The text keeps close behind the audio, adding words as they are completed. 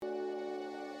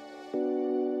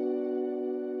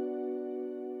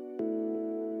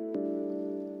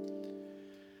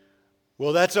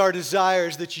Well, that's our desire,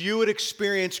 is that you would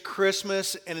experience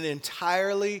Christmas in an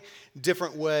entirely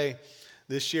different way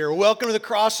this year. Welcome to the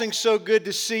Crossing. So good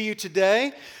to see you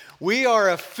today. We are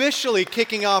officially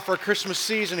kicking off our Christmas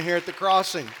season here at the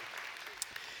Crossing.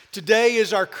 Today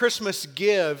is our Christmas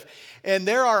Give, and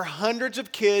there are hundreds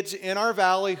of kids in our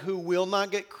valley who will not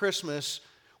get Christmas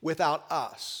without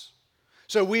us.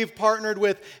 So we've partnered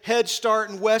with Head Start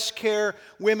and West Care,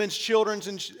 Women and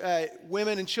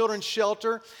Children's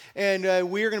Shelter, and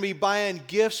we are going to be buying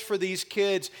gifts for these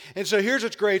kids. And so here's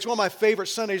what's great. It's one of my favorite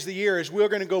Sundays of the year is we're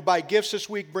going to go buy gifts this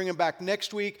week, bring them back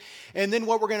next week. And then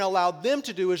what we're going to allow them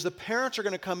to do is the parents are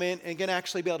going to come in and going to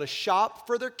actually be able to shop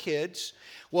for their kids.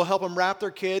 We'll help them wrap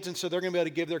their kids, and so they're going to be able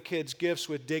to give their kids gifts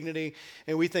with dignity.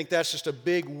 And we think that's just a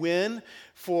big win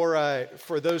for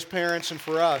those parents and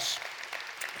for us.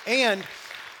 And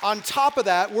on top of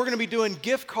that, we're going to be doing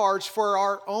gift cards for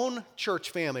our own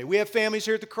church family. We have families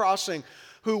here at the Crossing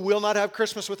who will not have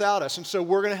Christmas without us. And so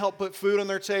we're going to help put food on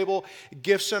their table,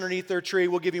 gifts underneath their tree.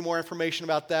 We'll give you more information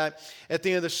about that at the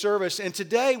end of the service. And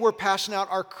today we're passing out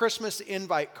our Christmas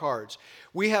invite cards.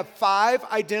 We have 5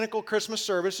 identical Christmas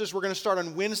services. We're going to start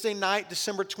on Wednesday night,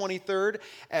 December 23rd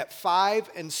at 5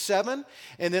 and 7.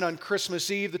 And then on Christmas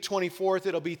Eve, the 24th,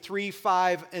 it'll be 3,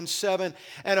 5, and 7.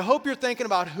 And I hope you're thinking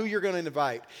about who you're going to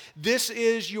invite. This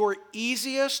is your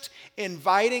easiest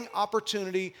inviting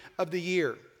opportunity of the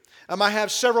year. I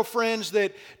have several friends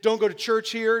that don't go to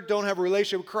church here, don't have a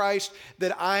relationship with Christ,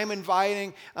 that I'm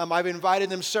inviting. I've invited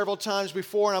them several times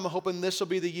before, and I'm hoping this will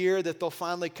be the year that they'll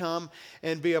finally come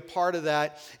and be a part of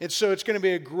that. And so it's going to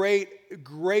be a great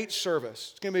service.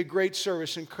 It's going to be a great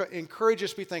service. Encourage us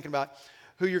to be thinking about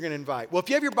who you're going to invite. Well, if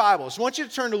you have your Bibles, I want you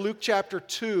to turn to Luke chapter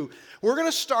 2. We're going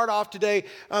to start off today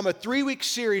a 3-week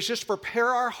series just to prepare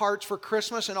our hearts for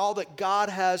Christmas and all that God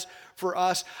has for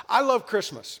us. I love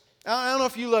Christmas. I don't know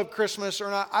if you love Christmas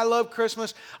or not. I love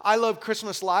Christmas. I love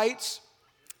Christmas lights.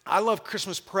 I love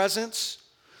Christmas presents.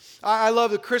 I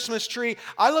love the Christmas tree.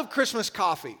 I love Christmas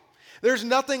coffee. There's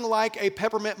nothing like a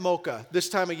peppermint mocha this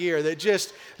time of year that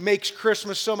just makes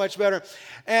Christmas so much better.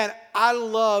 And I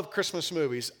love Christmas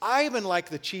movies. I even like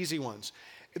the cheesy ones.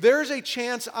 There's a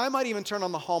chance I might even turn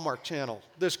on the Hallmark Channel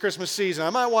this Christmas season.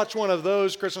 I might watch one of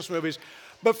those Christmas movies.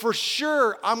 But for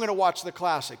sure, I'm going to watch the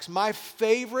classics. My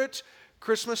favorite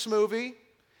Christmas movie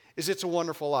is It's a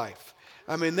Wonderful Life.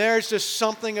 I mean, there's just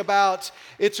something about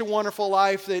It's a Wonderful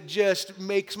Life that just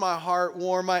makes my heart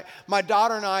warm. My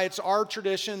daughter and I, it's our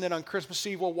tradition that on Christmas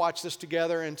Eve we'll watch this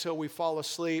together until we fall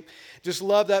asleep. Just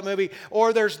love that movie.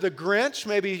 Or there's The Grinch.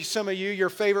 Maybe some of you, your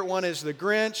favorite one is The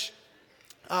Grinch.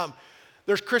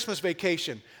 There's Christmas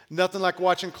Vacation. Nothing like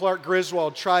watching Clark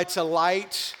Griswold try to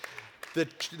light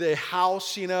the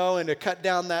house, and to cut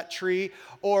down that tree.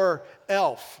 Or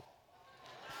Elf.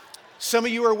 Some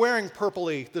of you are wearing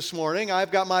purpley this morning.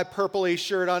 I've got my purpley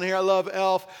shirt on here. I love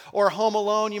Elf. Or Home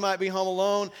Alone. You might be home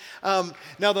alone.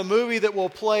 Now, the movie that will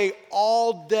play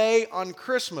all day on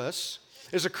Christmas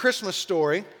is A Christmas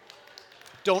Story.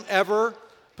 Don't ever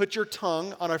put your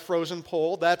tongue on a frozen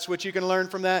pole. That's what you can learn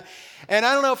from that. And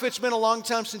I don't know if it's been a long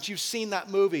time since you've seen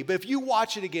that movie, but if you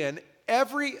watch it again,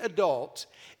 every adult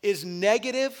is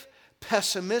negative,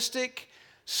 pessimistic,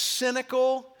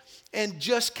 cynical, and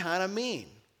just kind of mean.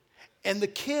 And the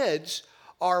kids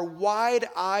are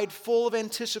wide-eyed, full of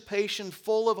anticipation,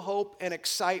 full of hope and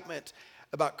excitement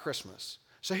about Christmas.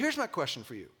 So here's my question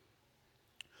for you.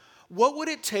 What would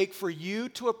it take for you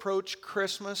to approach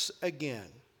Christmas again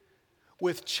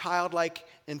with childlike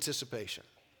anticipation?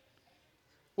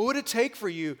 What would it take for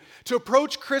you to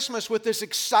approach Christmas with this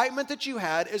excitement that you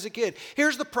had as a kid?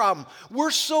 Here's the problem. We're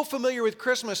so familiar with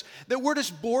Christmas that we're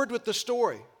just bored with the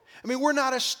story. I mean, we're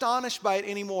not astonished by it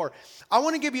anymore. I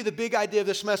want to give you the big idea of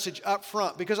this message up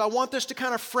front because I want this to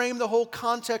kind of frame the whole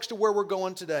context of where we're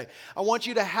going today. I want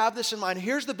you to have this in mind.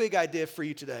 Here's the big idea for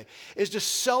you today, is to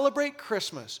celebrate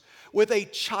Christmas with a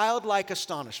childlike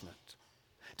astonishment.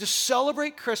 To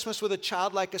celebrate Christmas with a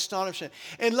childlike astonishment.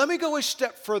 And let me go a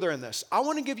step further in this. I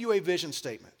want to give you a vision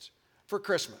statement for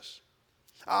Christmas.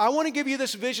 I want to give you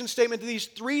this vision statement, these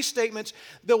 3 statements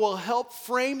that will help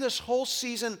frame this whole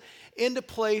season into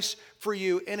place for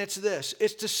you, and it's this.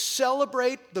 It's to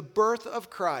celebrate the birth of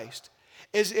Christ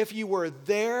as if you were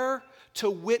there to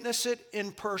witness it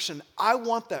in person. I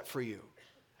want that for you.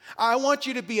 I want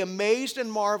you to be amazed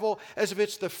and marvel as if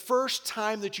it's the first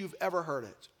time that you've ever heard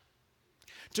it.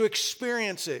 To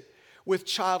experience it with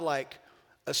childlike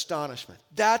astonishment.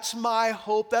 That's my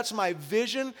hope. That's my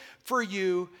vision for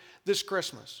you this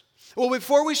Christmas. Well,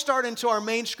 before we start into our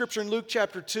main scripture in Luke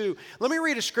chapter 2, let me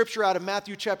read a scripture out of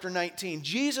Matthew chapter 19.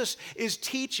 Jesus is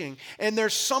teaching, and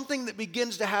there's something that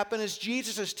begins to happen as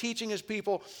Jesus is teaching his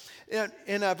people.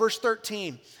 In verse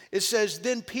 13, it says,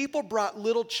 "Then people brought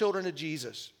little children to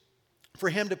Jesus for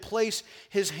him to place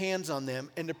his hands on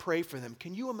them and to pray for them."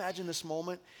 Can you imagine this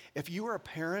moment? If you were a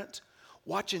parent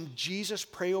watching Jesus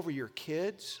pray over your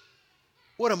kids,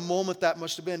 what a moment that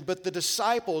must have been. But the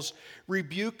disciples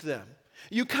rebuked them.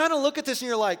 You kind of look at this and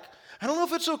you're like, I don't know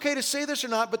if it's okay to say this or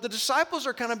not, but the disciples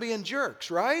are kind of being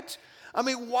jerks, right? I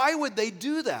mean, why would they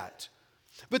do that?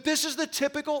 But this is the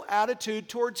typical attitude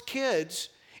towards kids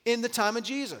in the time of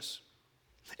Jesus.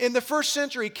 In the first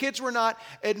century, kids were not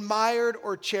admired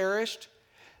or cherished.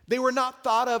 They were not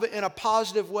thought of in a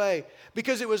positive way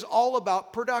because it was all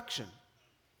about production.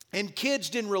 And kids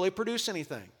didn't really produce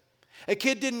anything. A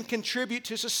kid didn't contribute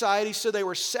to society, so they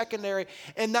were secondary,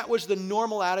 and that was the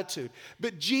normal attitude.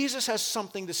 But Jesus has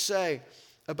something to say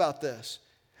about this.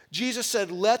 Jesus said,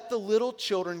 "Let the little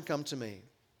children come to me,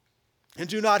 and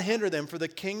do not hinder them, for the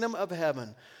kingdom of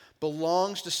heaven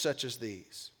belongs to such as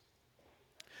these."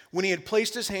 When he had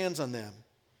placed his hands on them,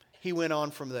 he went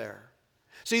on from there.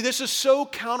 See, this is so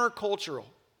countercultural.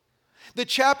 The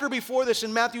chapter before this,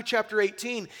 in Matthew chapter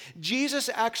 18, Jesus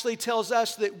actually tells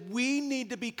us that we need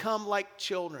to become like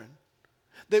children.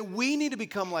 That we need to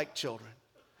become like children.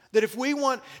 That if we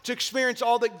want to experience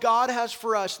all that God has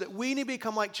for us, that we need to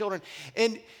become like children.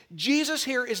 And Jesus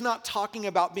here is not talking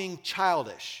about being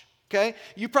childish. Okay?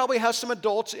 You probably have some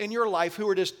adults in your life who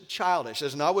are just childish.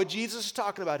 That's not what Jesus is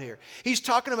talking about here. He's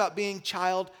talking about being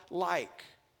childlike.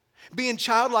 Being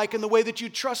childlike in the way that you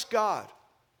trust God.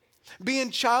 Being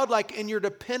childlike in your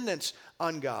dependence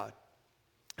on God.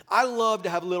 I love to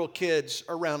have little kids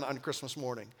around on Christmas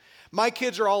morning. My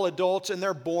kids are all adults and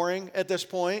they're boring at this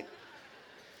point.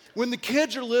 When the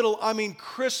kids are little, I mean,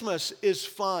 Christmas is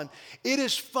fun. It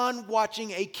is fun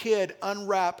watching a kid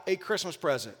unwrap a Christmas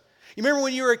present. You remember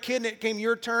when you were a kid and it came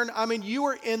your turn? I mean, you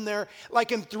were in there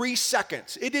like in 3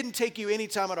 seconds. It didn't take you any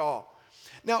time at all.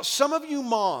 Now, some of you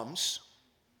moms,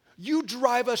 you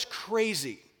drive us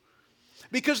crazy.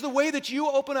 Because the way that you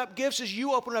open up gifts is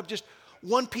you open up just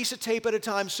one piece of tape at a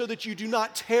time so that you do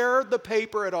not tear the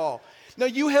paper at all. Now,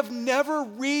 you have never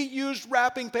reused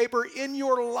wrapping paper in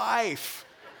your life.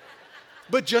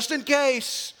 But just in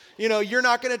case, you're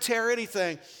not going to tear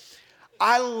anything.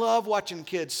 I love watching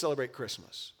kids celebrate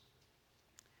Christmas.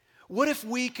 What if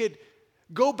we could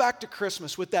go back to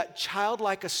Christmas with that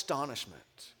childlike astonishment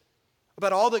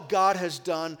about all that God has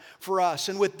done for us?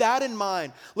 And with that in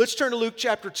mind, let's turn to Luke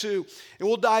chapter 2, and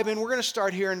we'll dive in. We're going to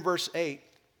start here in verse 8.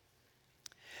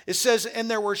 It says,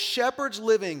 "And there were shepherds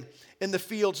living in the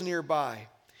fields nearby,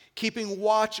 keeping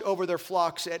watch over their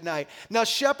flocks at night." Now,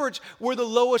 shepherds were the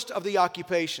lowest of the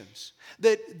occupations.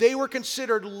 That they were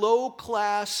considered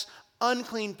low-class,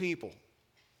 unclean people.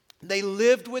 They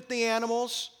lived with the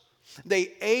animals.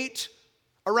 They ate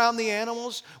around the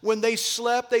animals. When they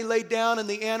slept, they laid down and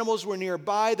the animals were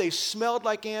nearby. They smelled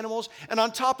like animals. And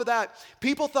on top of that,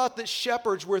 people thought that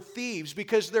shepherds were thieves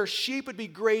because their sheep would be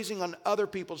grazing on other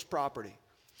people's property.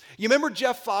 You remember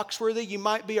Jeff Foxworthy? You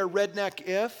might be a redneck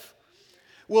if.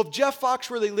 Well, if Jeff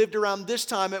Foxworthy lived around this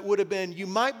time, it would have been, you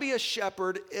might be a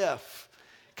shepherd if.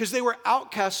 Because they were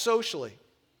outcast socially.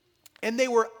 And they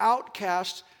were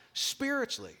outcast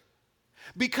spiritually.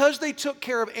 Because they took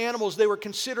care of animals, they were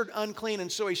considered unclean, and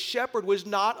so a shepherd was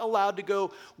not allowed to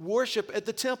go worship at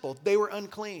the temple. They were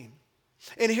unclean.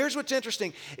 And here's what's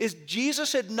interesting, is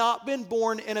Jesus had not been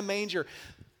born in a manger.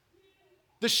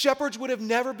 The shepherds would have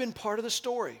never been part of the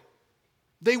story.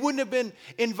 They wouldn't have been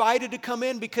invited to come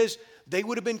in because they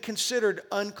would have been considered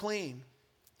unclean.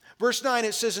 Verse 9,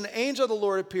 it says, "An angel of the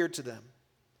Lord appeared to them,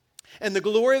 and the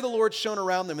glory of the Lord shone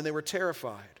around them, and they were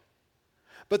terrified.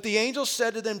 But the angel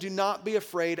said to them, 'Do not be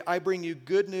afraid. I bring you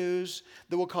good news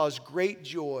that will cause great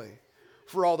joy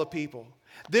for all the people.'"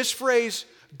 This phrase,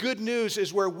 good news,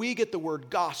 is where we get the word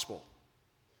gospel.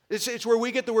 It's where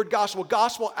we get the word gospel.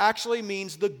 Gospel actually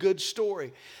means the good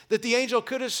story. That the angel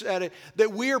could have said it,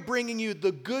 that we are bringing you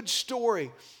the good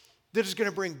story that is going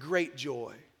to bring great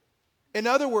joy. In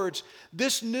other words,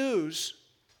 this news,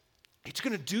 it's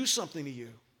going to do something to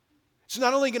you. It's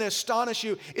not only going to astonish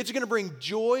you, it's going to bring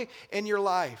joy in your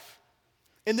life.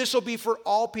 And this will be for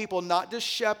all people, not just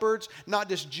shepherds, not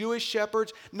just Jewish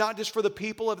shepherds, not just for the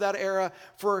people of that era,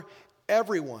 for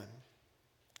everyone.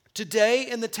 "Today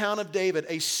in the town of David,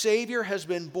 a Savior has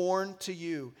been born to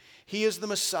you. He is the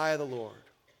Messiah, the Lord.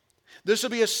 This will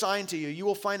be a sign to you. You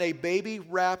will find a baby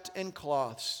wrapped in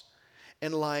cloths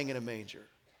and lying in a manger."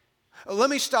 Let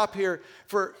me stop here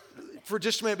for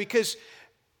just a minute, because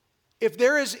if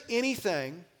there is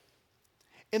anything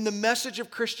in the message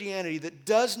of Christianity that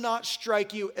does not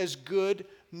strike you as good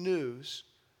news,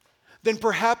 then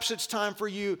perhaps it's time for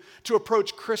you to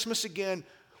approach Christmas again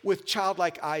with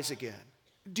childlike eyes again.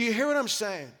 Do you hear what I'm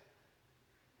saying?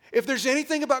 If there's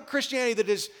anything about Christianity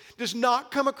that does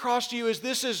not come across to you as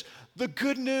this is the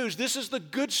good news, this is the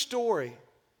good story,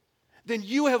 then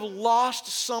you have lost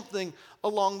something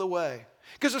along the way.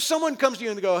 Because if someone comes to you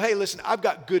and they go, hey, listen, I've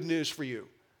got good news for you.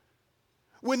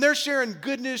 When they're sharing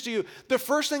good news to you, the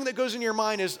first thing that goes in your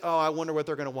mind is, oh, I wonder what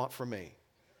they're going to want from me.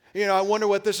 I wonder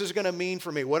what this is going to mean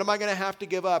for me. What am I going to have to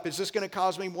give up? Is this going to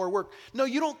cause me more work? No,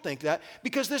 you don't think that,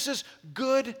 because this is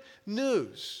good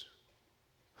news.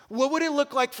 What would it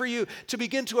look like for you to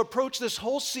begin to approach this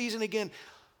whole season again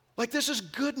like this is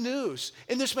good news,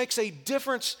 and this makes a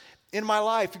difference in my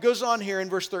life? It goes on here in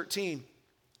verse 13.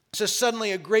 It says,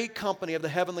 suddenly a great company of the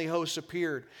heavenly hosts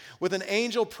appeared with an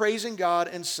angel praising God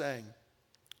and saying,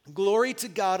 glory to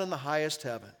God in the highest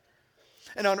heaven,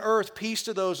 and on earth peace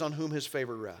to those on whom his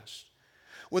favor rests.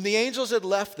 When the angels had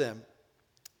left them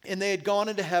and they had gone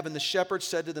into heaven, the shepherds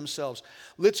said to themselves,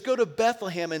 let's go to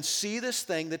Bethlehem and see this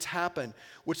thing that's happened,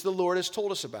 which the Lord has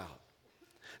told us about.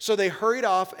 So they hurried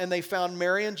off, and they found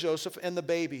Mary and Joseph and the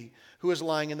baby who was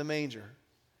lying in the manger.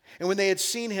 And when they had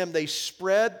seen him, they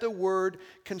spread the word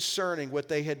concerning what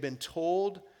they had been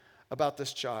told about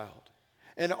this child.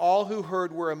 And all who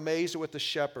heard were amazed at what the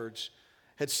shepherds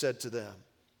had said to them.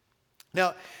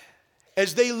 Now,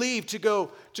 as they leave to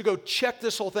go check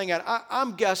this whole thing out,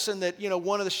 I'm guessing that,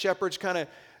 one of the shepherds kind of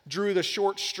drew the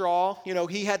short straw.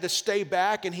 He had to stay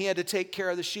back and he had to take care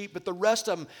of the sheep. But the rest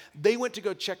of them, they went to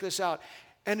go check this out.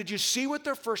 And did you see what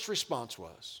their first response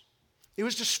was? It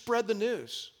was to spread the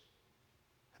news.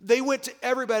 They went to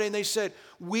everybody and they said,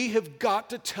 we have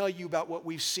got to tell you about what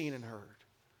we've seen and heard.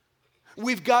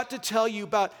 We've got to tell you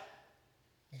about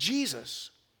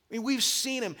Jesus. We've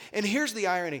seen him. And here's the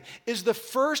irony, is the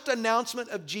first announcement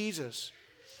of Jesus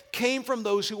came from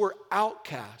those who were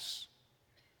outcasts.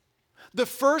 The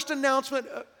first announcement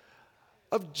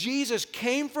of Jesus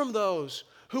came from those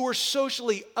who were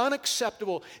socially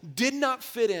unacceptable, did not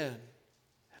fit in.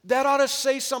 That ought to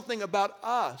say something about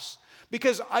us,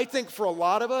 because I think for a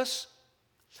lot of us,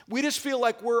 we just feel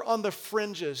like we're on the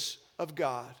fringes of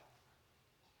God.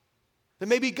 That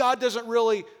maybe God doesn't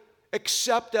really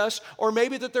accept us, or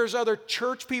maybe that there's other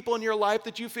church people in your life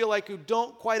that you feel like who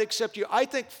don't quite accept you. I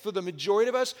think for the majority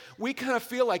of us, we kind of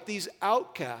feel like these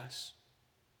outcasts.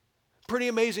 Pretty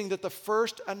amazing that the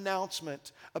first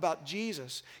announcement about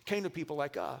Jesus came to people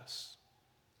like us,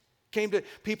 came to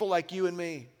people like you and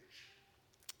me.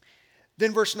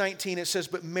 Then verse 19, it says,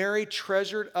 but Mary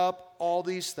treasured up all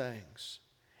these things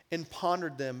and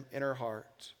pondered them in her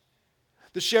heart.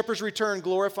 The shepherds returned,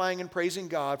 glorifying and praising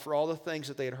God for all the things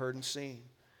that they had heard and seen,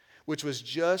 which was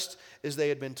just as they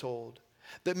had been told.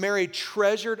 That Mary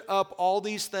treasured up all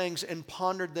these things and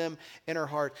pondered them in her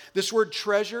heart. This word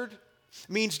treasured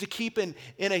means to keep in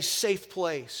a safe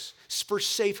place, for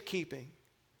safekeeping.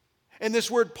 And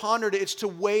this word pondered, it's to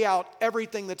weigh out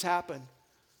everything that's happened.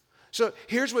 So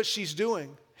here's what she's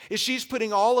doing, is she's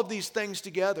putting all of these things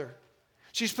together.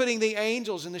 She's putting the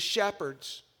angels and the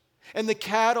shepherds and the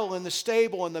cattle and the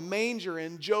stable and the manger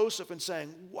and Joseph and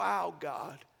saying, wow,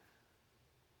 God,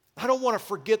 I don't want to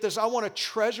forget this. I want to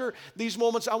treasure these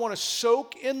moments. I want to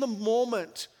soak in the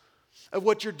moment of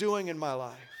what you're doing in my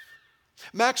life.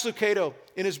 Max Lucado,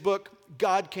 in his book,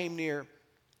 God Came Near,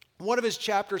 one of his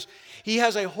chapters, he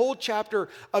has a whole chapter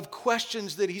of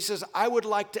questions that he says, I would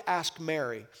like to ask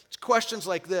Mary. It's questions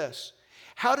like this.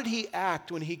 How did he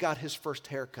act when he got his first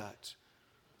haircut?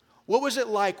 What was it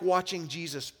like watching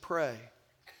Jesus pray?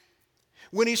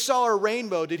 When he saw a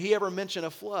rainbow, did he ever mention a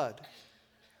flood?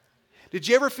 Did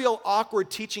you ever feel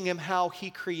awkward teaching him how he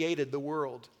created the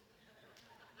world?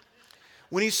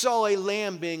 When he saw a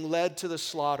lamb being led to the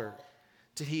slaughter,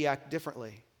 did he act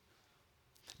differently?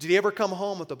 Did he ever come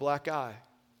home with a black eye?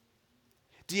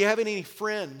 Do you have any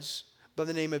friends by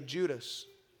the name of Judas?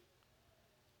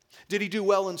 Did he do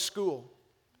well in school?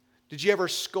 Did you ever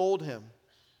scold him?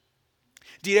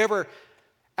 Did you ever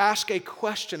ask a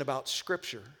question about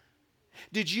Scripture?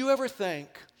 Did you ever think,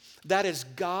 that is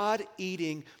God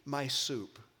eating my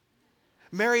soup?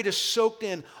 Mary just soaked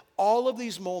in all of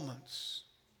these moments.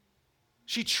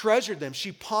 She treasured them.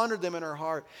 She pondered them in her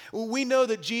heart. We know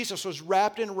that Jesus was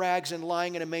wrapped in rags and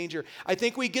lying in a manger. I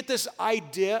think we get this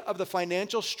idea of the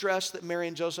financial stress that Mary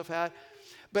and Joseph had,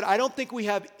 but I don't think we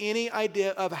have any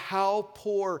idea of how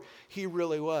poor he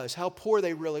really was, how poor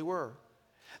they really were.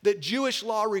 That Jewish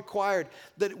law required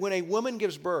that when a woman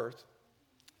gives birth,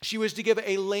 she was to give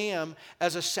a lamb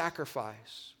as a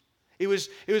sacrifice. It was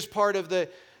part of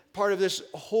this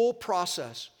whole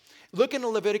process. Look in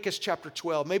Leviticus chapter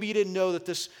 12. Maybe you didn't know that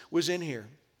this was in here.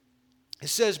 It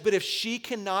says, but if she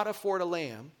cannot afford a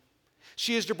lamb,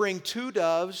 she is to bring 2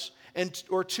 doves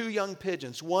or 2 young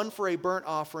pigeons, one for a burnt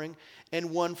offering and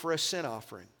one for a sin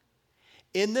offering.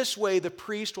 In this way, the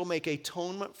priest will make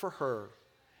atonement for her,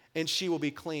 and she will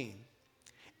be clean.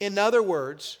 In other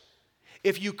words,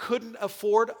 if you couldn't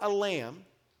afford a lamb,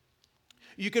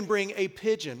 you can bring a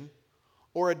pigeon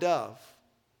or a dove.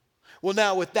 Well,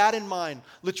 now, with that in mind,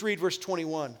 let's read verse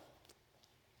 21.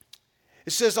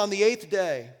 It says, on the 8th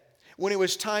day, when it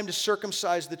was time to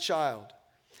circumcise the child,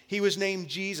 he was named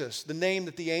Jesus, the name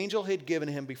that the angel had given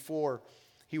him before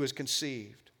he was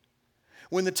conceived.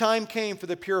 When the time came for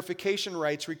the purification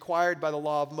rites required by the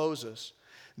law of Moses,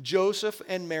 Joseph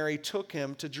and Mary took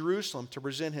him to Jerusalem to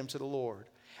present him to the Lord.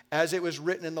 As it was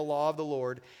written in the law of the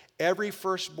Lord, every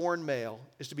firstborn male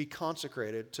is to be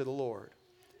consecrated to the Lord,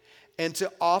 and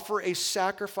to offer a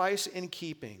sacrifice in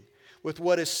keeping with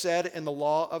what is said in the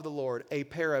law of the Lord, a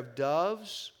pair of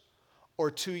doves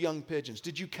or 2 young pigeons.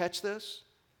 Did you catch this?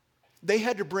 They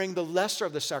had to bring the lesser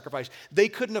of the sacrifice. They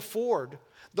couldn't afford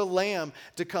the lamb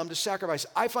to come to sacrifice.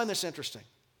 I find this interesting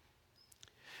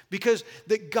because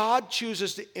that God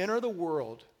chooses to enter the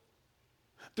world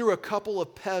through a couple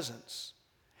of peasants,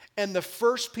 and the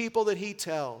first people that he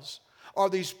tells are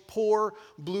these poor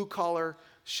blue-collar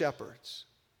shepherds.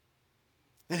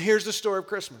 And here's the story of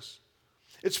Christmas.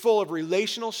 It's full of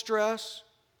relational stress,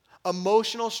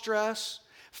 emotional stress,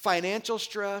 financial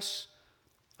stress.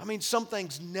 I mean, some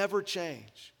things never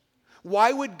change.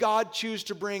 Why would God choose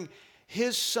to bring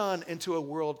his son into a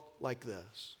world like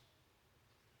this?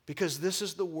 Because this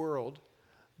is the world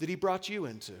that he brought you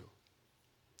into.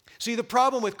 See, the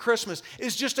problem with Christmas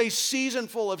is just a season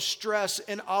full of stress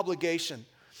and obligation.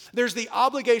 There's the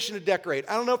obligation to decorate.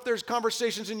 I don't know if there's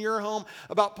conversations in your home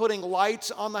about putting lights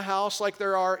on the house like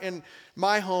there are in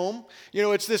my home. You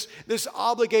know, it's this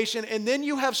obligation. And then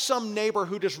you have some neighbor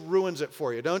who just ruins it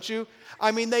for you, don't you?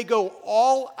 I mean, they go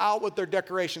all out with their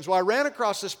decorations. Well, I ran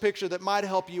across this picture that might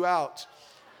help you out.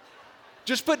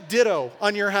 Just put ditto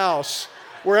on your house.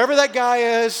 Wherever that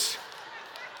guy is,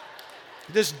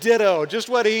 just ditto, just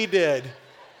what he did.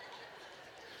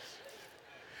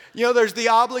 You know, there's the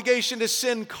obligation to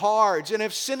send cards. And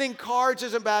if sending cards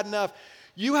isn't bad enough,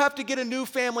 you have to get a new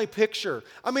family picture.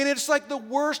 I mean, it's like the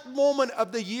worst moment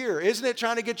of the year, isn't it?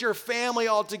 Trying to get your family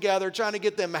all together, trying to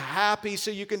get them happy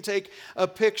so you can take a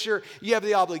picture. You have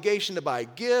the obligation to buy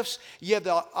gifts. You have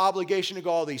the obligation to go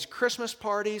to all these Christmas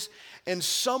parties. And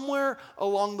somewhere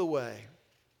along the way,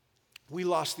 we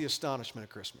lost the astonishment of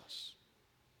Christmas.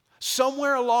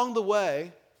 Somewhere along the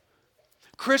way,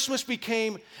 Christmas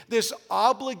became this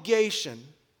obligation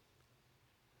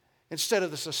instead of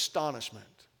this astonishment.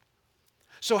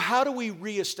 So how do we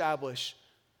reestablish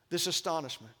this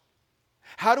astonishment?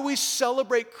 How do we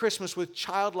celebrate Christmas with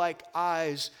childlike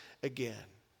eyes again?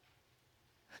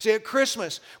 See, at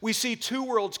Christmas, we see 2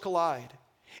 worlds collide.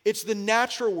 It's the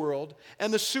natural world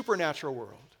and the supernatural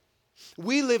world.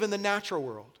 We live in the natural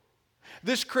world.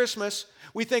 This Christmas,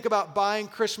 we think about buying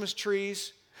Christmas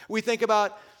trees. We think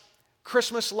about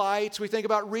Christmas lights. We think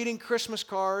about reading Christmas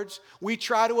cards. We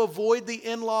try to avoid the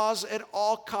in-laws at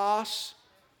all costs.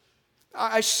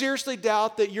 I seriously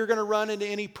doubt that you're going to run into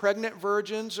any pregnant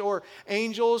virgins or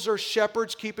angels or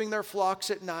shepherds keeping their flocks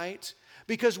at night,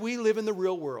 because we live in the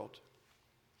real world.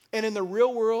 And in the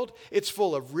real world, it's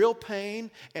full of real pain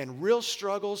and real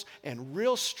struggles and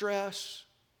real stress.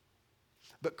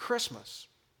 But Christmas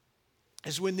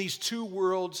is when these 2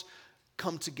 worlds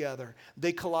come together.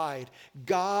 They collide.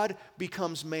 God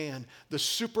becomes man. The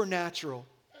supernatural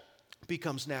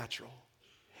becomes natural.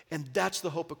 And that's the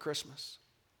hope of Christmas.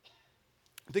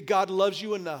 That God loves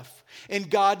you enough, and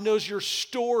God knows your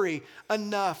story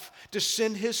enough to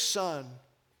send his son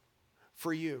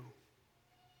for you.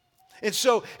 And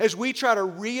so, as we try to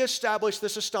reestablish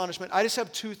this astonishment, I just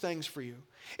have 2 things for you.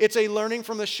 It's a learning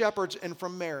from the shepherds and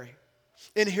from Mary.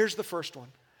 And here's the first one.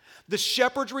 The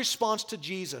shepherds' response to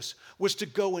Jesus was to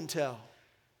go and tell.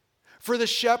 For the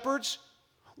shepherds,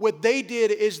 what they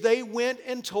did is they went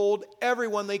and told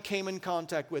everyone they came in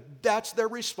contact with. That's their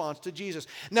response to Jesus.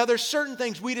 Now, there's certain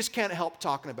things we just can't help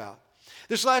talking about.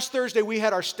 This last Thursday, we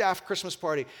had our staff Christmas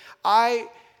party. I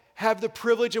have the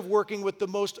privilege of working with the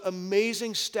most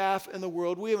amazing staff in the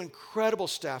world. We have incredible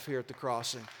staff here at the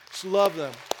Crossing. Just love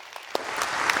them.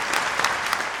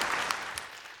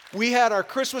 We had our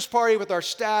Christmas party with our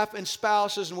staff and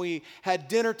spouses, and we had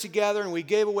dinner together, and we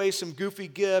gave away some goofy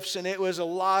gifts, and it was a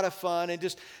lot of fun and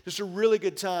just a really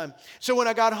good time. So when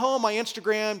I got home, I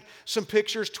Instagrammed some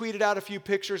pictures, tweeted out a few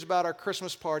pictures about our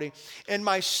Christmas party, and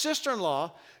my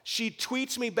sister-in-law, she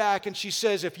tweets me back, and she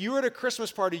says, if you were at a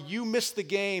Christmas party, you missed the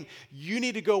game, you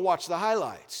need to go watch the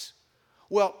highlights.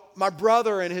 Well, my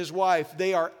brother and his wife,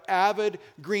 they are avid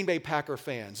Green Bay Packer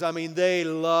fans. I mean, they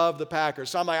love the Packers.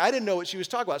 So I'm like, I didn't know what she was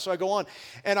talking about. So I go on,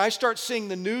 and I start seeing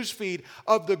the news feed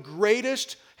of the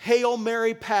greatest Hail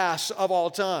Mary pass of all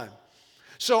time.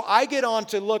 So I get on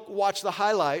to watch the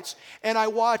highlights, and I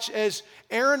watch as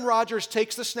Aaron Rodgers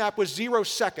takes the snap with 0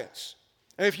 seconds.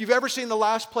 And if you've ever seen the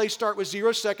last play start with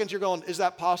 0 seconds, you're going, is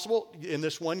that possible? In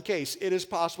this one case, it is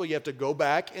possible. You have to go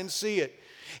back and see it.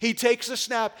 He takes the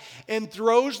snap and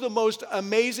throws the most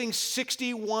amazing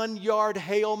 61-yard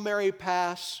Hail Mary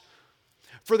pass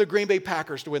for the Green Bay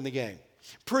Packers to win the game.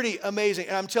 Pretty amazing.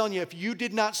 And I'm telling you, if you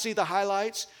did not see the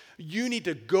highlights, you need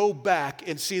to go back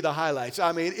and see the highlights.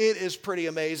 I mean, it is pretty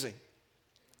amazing.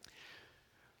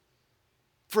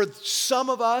 For some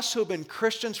of us who have been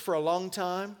Christians for a long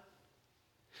time,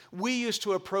 we used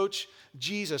to approach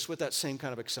Jesus with that same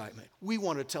kind of excitement. We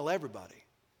wanted to tell everybody.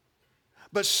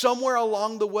 But somewhere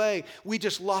along the way, we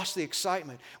just lost the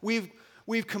excitement. We've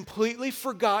completely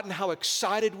forgotten how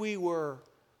excited we were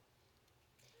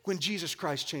when Jesus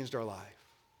Christ changed our life.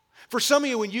 For some of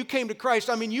you, when you came to Christ,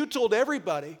 I mean, you told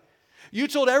everybody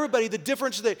the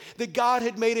difference that God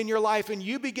had made in your life, and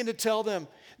you begin to tell them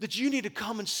that you need to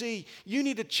come and see, you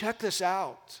need to check this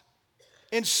out.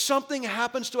 And something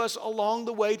happens to us along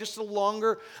the way, just the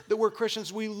longer that we're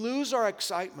Christians, we lose our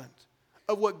excitement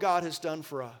of what God has done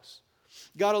for us.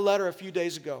 Got a letter a few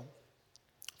days ago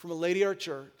from a lady at our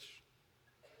church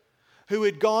who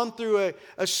had gone through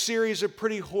a series of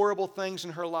pretty horrible things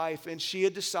in her life, and she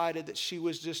had decided that she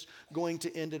was just going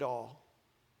to end it all.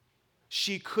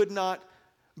 She could not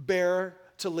bear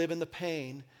to live in the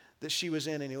pain that she was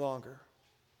in any longer.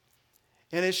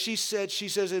 And as she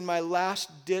says, in my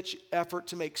last-ditch effort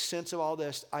to make sense of all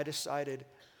this, I decided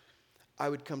I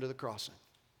would come to the crossing.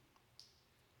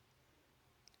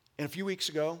 And a few weeks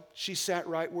ago, she sat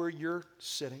right where you're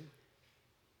sitting,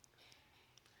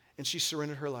 and she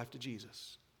surrendered her life to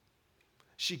Jesus.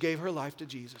 She gave her life to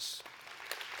Jesus.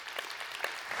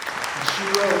 And she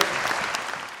wrote,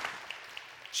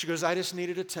 she goes, I just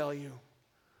needed to tell you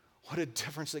what a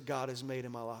difference that God has made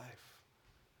in my life.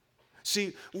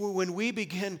 See, when we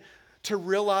begin to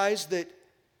realize that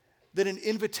an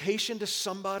invitation to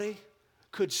somebody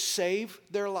could save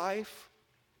their life,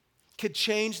 could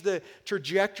change the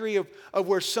trajectory of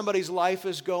where somebody's life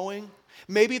is going,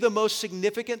 maybe the most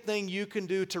significant thing you can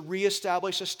do to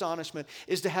reestablish astonishment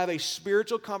is to have a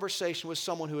spiritual conversation with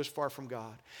someone who is far from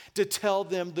God, to tell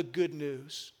them the good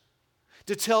news,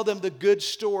 to tell them the good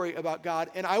story about God.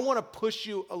 And I want to push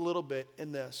you a little bit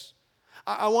in this.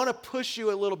 I want to push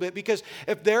you a little bit, because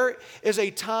if there is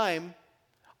a time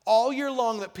all year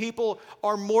long that people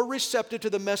are more receptive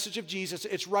to the message of Jesus,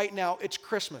 it's right now. It's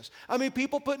Christmas. I mean,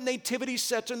 people put nativity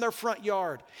sets in their front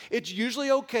yard. It's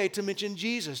usually okay to mention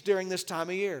Jesus during this time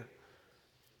of year.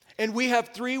 And we have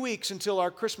 3 weeks until our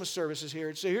Christmas service is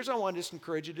here. So here's what I want to just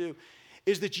encourage you to do,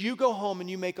 is that you go home and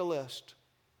you make a list.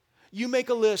 You make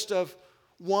a list of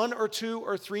 1 or 2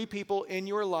 or 3 people in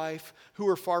your life who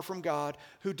are far from God,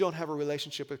 who don't have a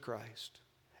relationship with Christ.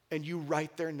 And you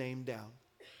write their name down.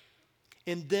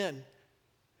 And then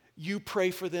you pray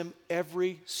for them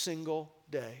every single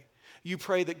day. You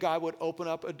pray that God would open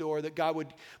up a door, that God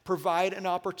would provide an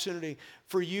opportunity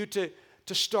for you to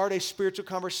start a spiritual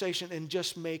conversation and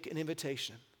just make an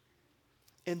invitation.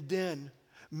 And then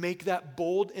make that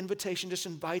bold invitation. Just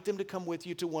invite them to come with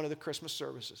you to one of the Christmas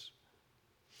services.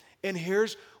 And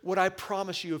here's what I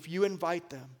promise you. If you invite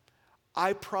them,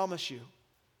 I promise you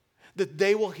that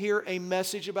they will hear a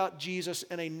message about Jesus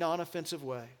in a non-offensive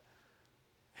way.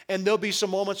 And there'll be some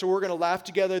moments where we're going to laugh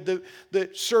together. The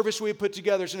service we put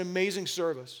together is an amazing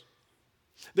service.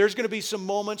 There's going to be some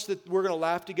moments that we're going to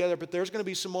laugh together, but there's going to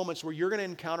be some moments where you're going to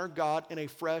encounter God in a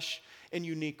fresh and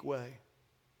unique way.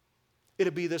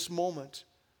 It'll be this moment.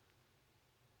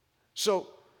 So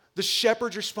the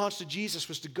shepherd's response to Jesus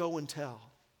was to go and tell.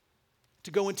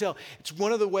 To go and tell. It's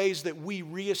one of the ways that we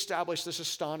reestablish this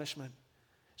astonishment.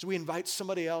 So we invite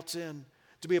somebody else in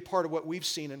to be a part of what we've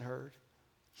seen and heard.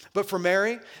 But for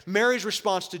Mary, Mary's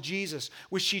response to Jesus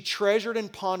was she treasured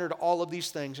and pondered all of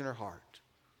these things in her heart.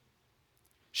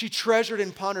 She treasured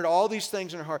and pondered all these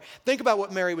things in her heart. Think about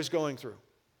what Mary was going through.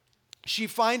 She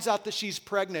finds out that she's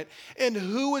pregnant, and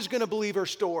who is going to believe her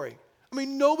story? I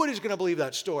mean, nobody's going to believe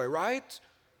that story, right?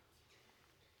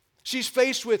 She's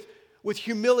faced with with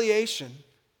humiliation.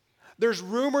 There's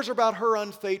rumors about her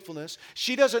unfaithfulness.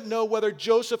 She doesn't know whether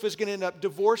Joseph is going to end up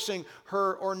divorcing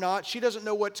her or not. She doesn't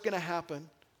know what's going to happen.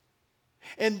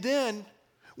 And then,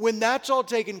 when that's all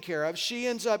taken care of, she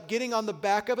ends up getting on the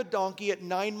back of a donkey at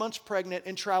 9 months pregnant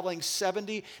and traveling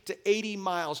 70 to 80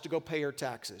 miles to go pay her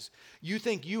taxes. You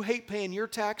think you hate paying your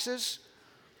taxes?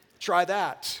 Try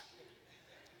that.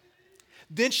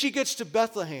 Then she gets to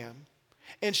Bethlehem,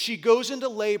 and she goes into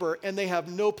labor, and they have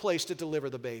no place to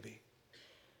deliver the baby.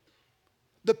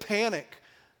 The panic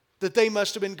that they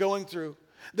must have been going through,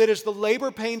 that as the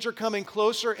labor pains are coming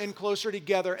closer and closer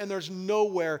together, and there's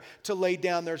nowhere to lay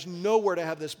down, there's nowhere to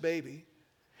have this baby.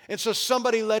 And so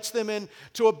somebody lets them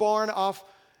into a barn off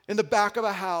in the back of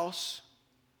a house,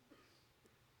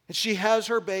 and she has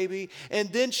her baby, and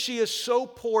then she is so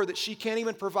poor that she can't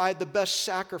even provide the best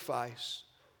sacrifice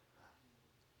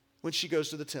when she goes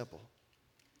to the temple.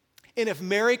 And if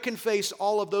Mary can face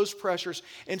all of those pressures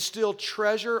and still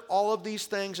treasure all of these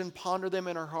things and ponder them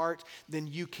in her heart, then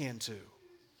you can too.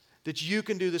 That you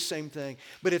can do the same thing.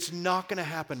 But it's not going to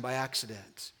happen by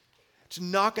accident. It's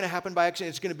not going to happen by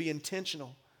accident. It's going to be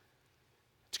intentional.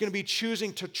 It's going to be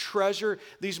choosing to treasure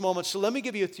these moments. So let me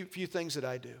give you a few things that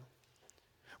I do.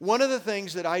 One of the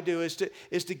things that I do is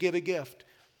to give a gift.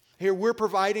 Here, we're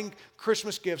providing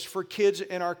Christmas gifts for kids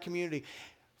in our community.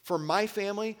 For my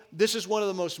family, this is one of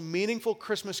the most meaningful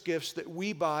Christmas gifts that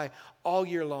we buy all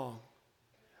year long.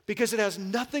 Because it has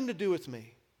nothing to do with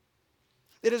me.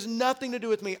 It has nothing to do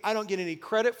with me. I don't get any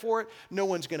credit for it. No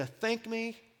one's going to thank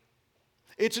me.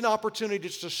 It's an opportunity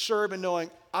just to serve and knowing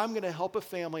I'm going to help a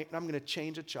family and I'm going to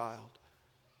change a child.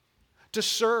 To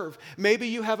serve. Maybe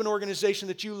you have an organization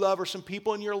that you love or some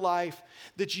people in your life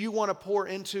that you want to pour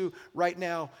into right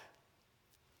now.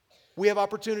 We have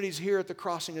opportunities here at the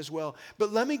Crossing as well.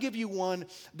 But let me give you one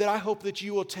that I hope that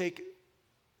you will take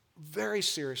very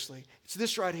seriously. It's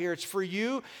this right here. It's for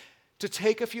you to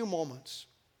take a few moments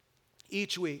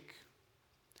each week,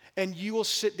 and you will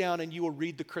sit down and you will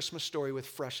read the Christmas story with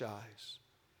fresh eyes.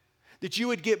 That you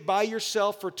would get by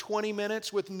yourself for 20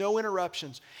 minutes with no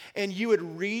interruptions, and you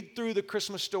would read through the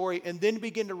Christmas story and then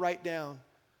begin to write down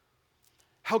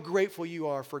how grateful you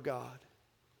are for God.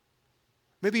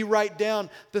 Maybe write down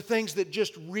the things that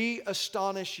just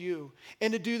re-astonish you.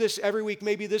 And to do this every week,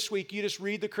 maybe this week you just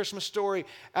read the Christmas story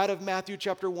out of Matthew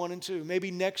chapter 1 and 2. Maybe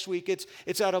next week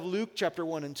it's out of Luke chapter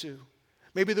 1 and 2.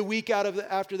 Maybe the week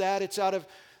after that it's out of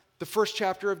the first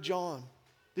chapter of John.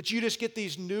 That you just get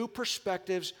these new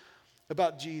perspectives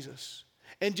about Jesus.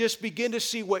 And just begin to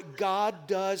see what God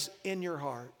does in your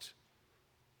heart.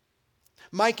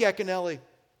 Mike Yaconelli,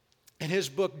 in his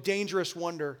book Dangerous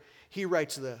Wonder, he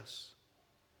writes this.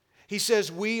 He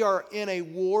says, we are in a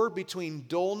war between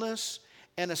dullness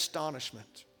and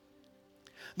astonishment.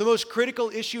 The most critical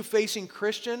issue facing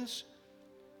Christians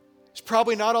is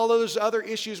probably not all those other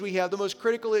issues we have. The most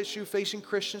critical issue facing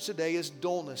Christians today is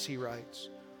dullness, he writes.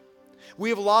 We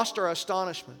have lost our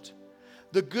astonishment.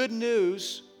 The good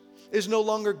news is no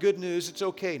longer good news, it's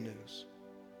okay news.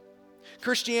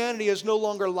 Christianity is no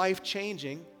longer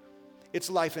life-changing, it's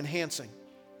life-enhancing.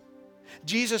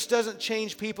 Jesus doesn't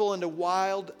change people into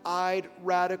wild-eyed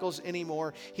radicals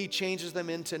anymore. He changes them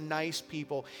into nice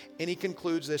people. And he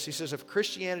concludes this. He says, if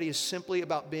Christianity is simply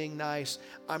about being nice,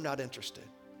 I'm not interested.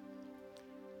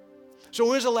 So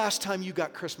when was the last time you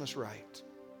got Christmas right?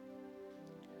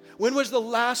 When was the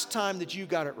last time that you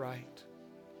got it right?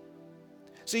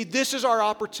 See, this is our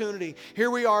opportunity. Here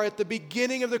we are at the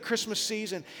beginning of the Christmas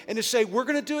season, and to say, we're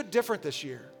going to do it different this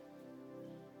year.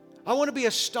 I want to be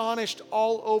astonished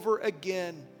all over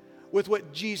again with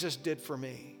what Jesus did for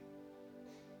me.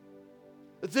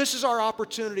 This is our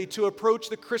opportunity to approach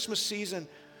the Christmas season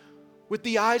with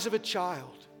the eyes of a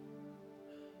child.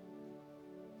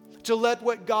 To let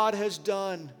what God has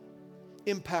done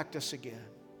impact us again.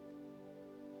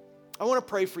 I want to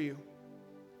pray for you.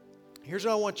 Here's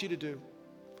what I want you to do.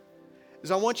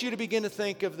 I want you to begin to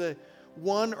think of the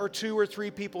 1 or 2 or 3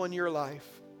 people in your life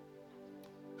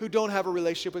who don't have a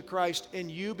relationship with Christ, and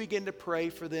you begin to pray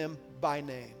for them by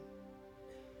name.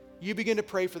 You begin to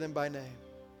pray for them by name.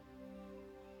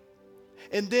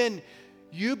 And then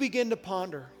you begin to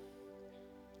ponder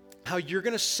how you're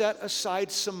going to set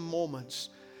aside some moments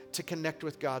to connect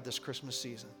with God this Christmas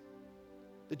season.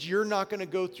 That you're not going to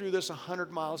go through this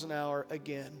 100 miles an hour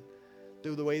again,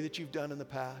 through the way that you've done in the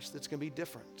past. That's going to be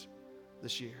different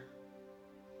this year.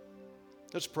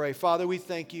 Let's pray. Father, we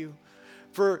thank you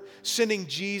for sending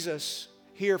Jesus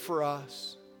here for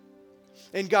us.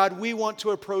 And God, we want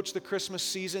to approach the Christmas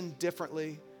season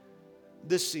differently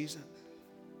this season.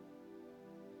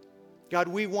 God,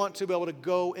 we want to be able to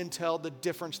go and tell the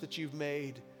difference that you've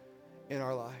made in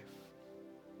our life.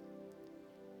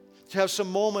 to have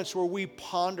some moments where we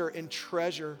ponder and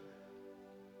treasure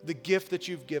the gift that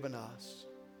you've given us.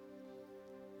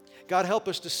 God, help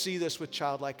us to see this with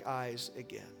childlike eyes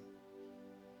again.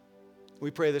 We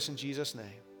pray this in Jesus' name.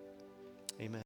 Amen.